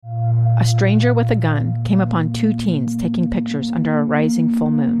a stranger with a gun came upon two teens taking pictures under a rising full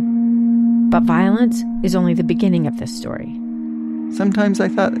moon. But violence is only the beginning of this story. Sometimes I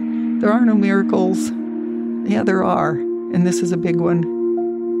thought, there are no miracles. Yeah, there are, and this is a big one.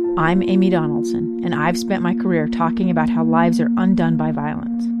 I'm Amy Donaldson, and I've spent my career talking about how lives are undone by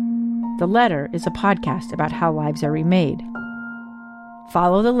violence. The Letter is a podcast about how lives are remade.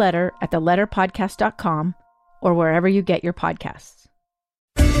 Follow The Letter at theletterpodcast.com or wherever you get your podcasts.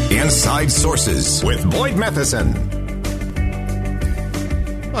 Inside Sources with Boyd Matheson.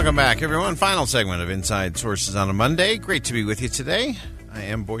 Welcome back, everyone. Final segment of Inside Sources on a Monday. Great to be with you today. I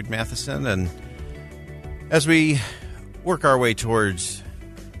am Boyd Matheson, and as we work our way towards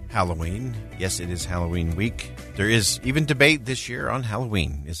Halloween, yes, it is Halloween week. There is even debate this year on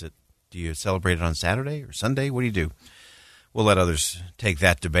Halloween. Do you celebrate it on Saturday or Sunday? What do you do? We'll let others take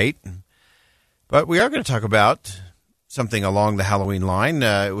that debate. But we are going to talk about something along the Halloween line.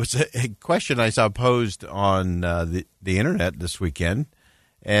 It was a question I saw posed on the internet this weekend,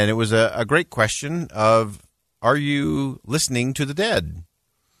 and it was a great question of, are you listening to the dead?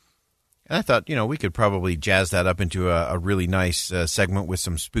 And I thought, we could probably jazz that up into a really nice segment with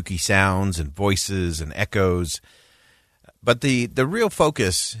some spooky sounds and voices and echoes. But the real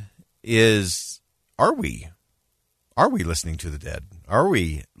focus is, are we listening to the dead? Are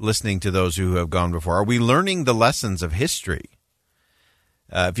we listening to those who have gone before? Are we learning the lessons of history?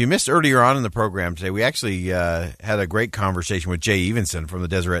 If you missed earlier on in the program today, we actually had a great conversation with Jay Evenson from the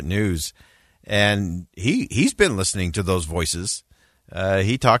Deseret News, and he's been listening to those voices.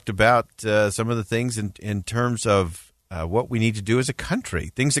 He talked about some of the things in terms of what we need to do as a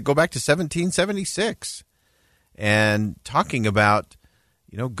country, things that go back to 1776, and talking about,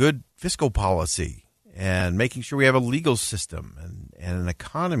 good fiscal policy and making sure we have a legal system and an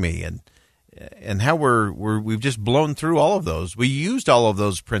economy and how we've just blown through all of those. We used all of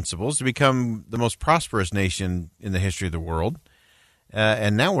those principles to become the most prosperous nation in the history of the world,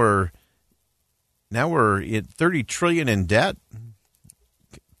 and now we're at $30 trillion in debt.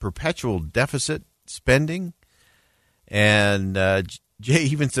 Perpetual deficit spending. And Jay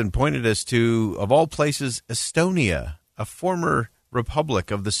Evenson pointed us to, of all places, Estonia, a former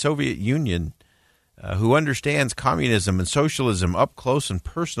republic of the Soviet Union, who understands communism and socialism up close and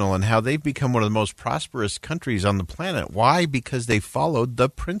personal, and how they've become one of the most prosperous countries on the planet. Why? Because they followed the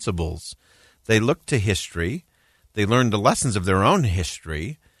principles. They looked to history, they learned the lessons of their own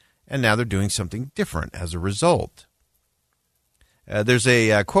history, and now they're doing something different as a result. There's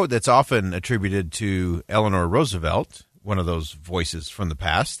a quote that's often attributed to Eleanor Roosevelt, one of those voices from the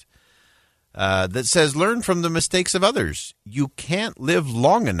past, that says, learn from the mistakes of others. You can't live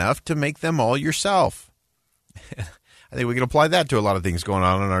long enough to make them all yourself. I think we can apply that to a lot of things going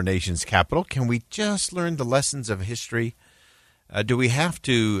on in our nation's capital. Can we just learn the lessons of history? Do we have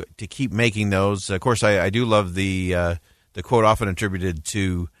to keep making those? Of course, I do love the quote often attributed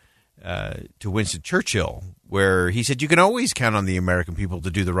to Winston Churchill, where he said, you can always count on the American people to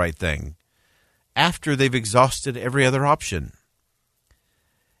do the right thing after they've exhausted every other option.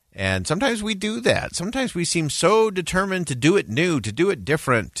 And sometimes we do that. Sometimes we seem so determined to do it new, to do it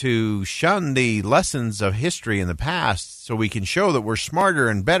different, to shun the lessons of history in the past so we can show that we're smarter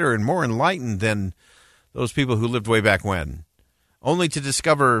and better and more enlightened than those people who lived way back when, only to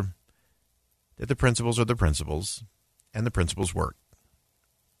discover that the principles are the principles and the principles work.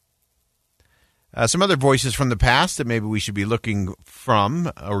 Some other voices from the past that maybe we should be looking from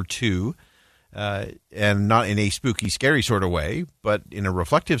or to, and not in a spooky, scary sort of way, but in a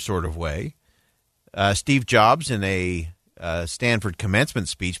reflective sort of way. Steve Jobs, in a Stanford commencement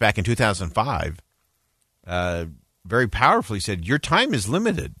speech back in 2005, very powerfully said, your time is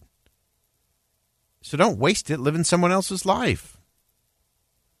limited, so don't waste it living someone else's life.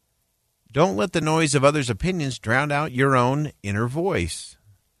 Don't let the noise of others' opinions drown out your own inner voice.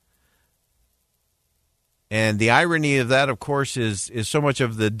 And the irony of that, of course, is so much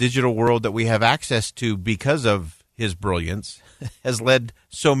of the digital world that we have access to because of his brilliance has led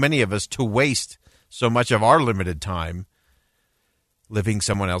so many of us to waste so much of our limited time living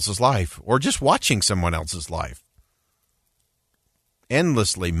someone else's life or just watching someone else's life.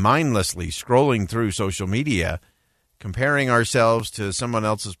 Endlessly, mindlessly scrolling through social media, comparing ourselves to someone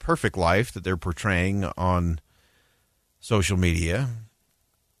else's perfect life that they're portraying on social media.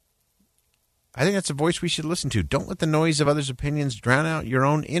 I think that's a voice we should listen to. Don't let the noise of others' opinions drown out your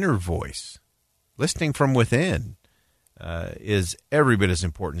own inner voice. Listening from within is every bit as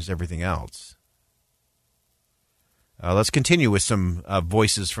important as everything else. Let's continue with some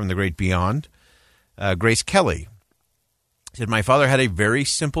voices from the great beyond. Grace Kelly said, my father had a very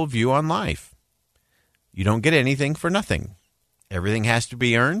simple view on life. You don't get anything for nothing. Everything has to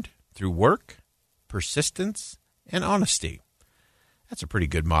be earned through work, persistence, and honesty. That's a pretty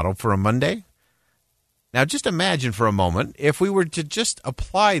good motto for a Monday. Now, just imagine for a moment if we were to just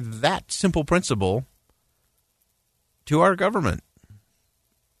apply that simple principle to our government.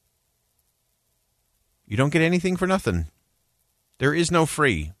 You don't get anything for nothing. There is no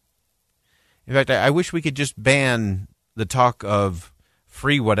free. In fact, I wish we could just ban the talk of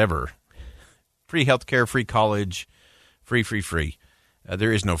free whatever. Free healthcare, free college, free.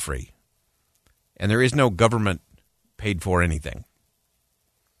 There is no free. And there is no government paid for anything.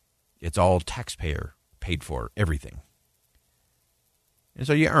 It's all taxpayer paid for everything. And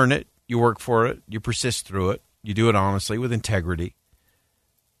so you earn it, you work for it, you persist through it, you do it honestly with integrity.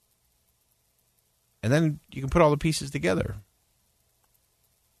 And then you can put all the pieces together.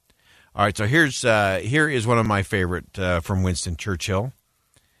 All right, so here is one of my favorite from Winston Churchill.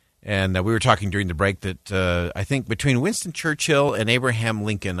 And we were talking during the break that I think between Winston Churchill and Abraham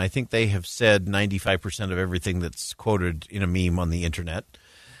Lincoln, I think they have said 95% of everything that's quoted in a meme on the internet.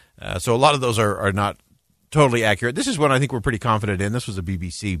 So a lot of those are not totally accurate. This is one I think we're pretty confident in. This was a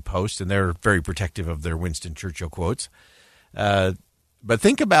BBC post, and they're very protective of their Winston Churchill quotes. But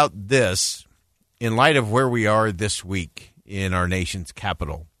think about this in light of where we are this week in our nation's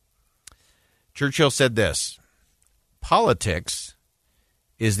capital. Churchill said this: politics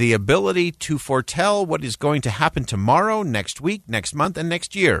is the ability to foretell what is going to happen tomorrow, next week, next month, and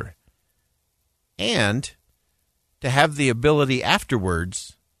next year, and to have the ability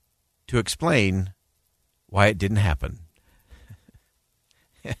afterwards to explain why it didn't happen.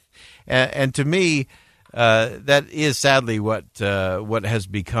 And to me, that is sadly what has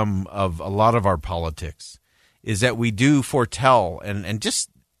become of a lot of our politics, is that we do foretell, and just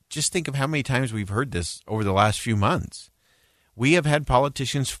think of how many times we've heard this over the last few months. We have had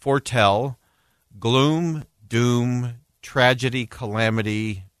politicians foretell gloom, doom, tragedy,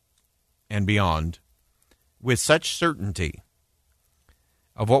 calamity, and beyond with such certainty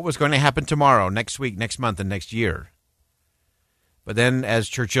of what was going to happen tomorrow, next week, next month, and next year. But then, as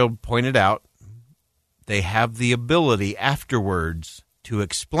Churchill pointed out, they have the ability afterwards to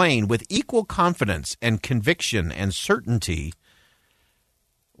explain with equal confidence and conviction and certainty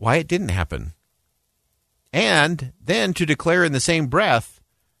why it didn't happen. And then to declare in the same breath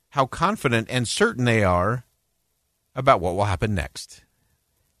how confident and certain they are about what will happen next.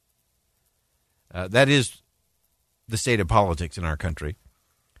 That is the state of politics in our country,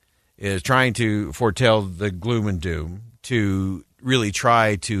 is trying to foretell the gloom and doom, to really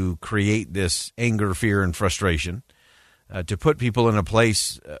try to create this anger, fear, and frustration, to put people in a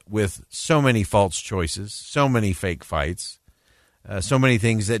place with so many false choices, so many fake fights, so many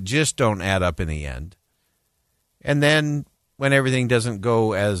things that just don't add up in the end. And then when everything doesn't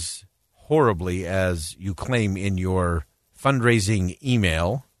go as horribly as you claim in your fundraising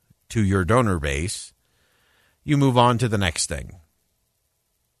email to your donor base, you move on to the next thing.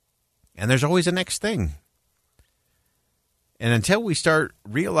 And there's always a next thing. And until we start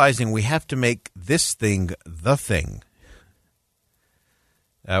realizing we have to make this thing the thing,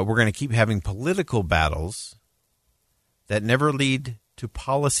 we're going to keep having political battles that never lead to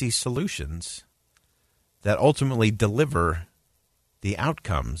policy solutions that ultimately deliver the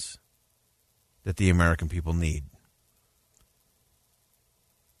outcomes that the American people need.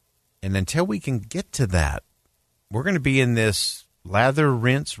 And until we can get to that, we're going to be in this lather,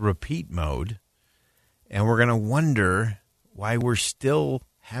 rinse, repeat mode, and we're going to wonder why we're still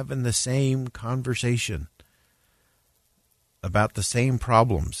having the same conversation about the same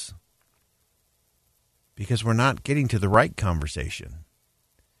problems, because we're not getting to the right conversation.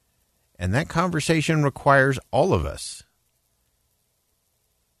 And that conversation requires all of us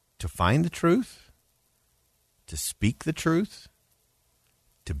to find the truth, to speak the truth,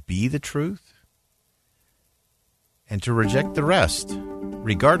 to be the truth, and to reject the rest,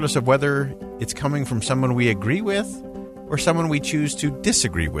 regardless of whether it's coming from someone we agree with or someone we choose to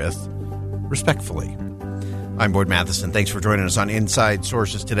disagree with, respectfully. I'm Boyd Matheson. Thanks for joining us on Inside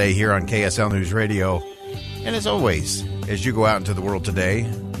Sources today here on KSL News Radio. And as always, as you go out into the world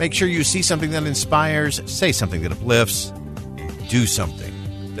today, make sure you see something that inspires, say something that uplifts, do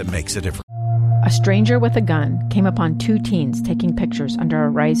something that makes a difference. A stranger with a gun came upon two teens taking pictures under a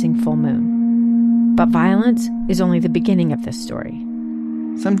rising full moon. But violence is only the beginning of this story.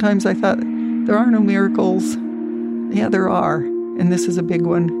 Sometimes I thought, there are no miracles. Yeah, there are. And this is a big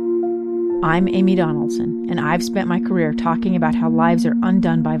one. I'm Amy Donaldson, and I've spent my career talking about how lives are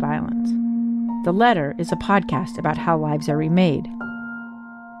undone by violence. The Letter is a podcast about how lives are remade.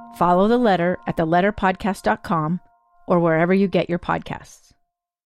 Follow The Letter at theletterpodcast.com or wherever you get your podcasts.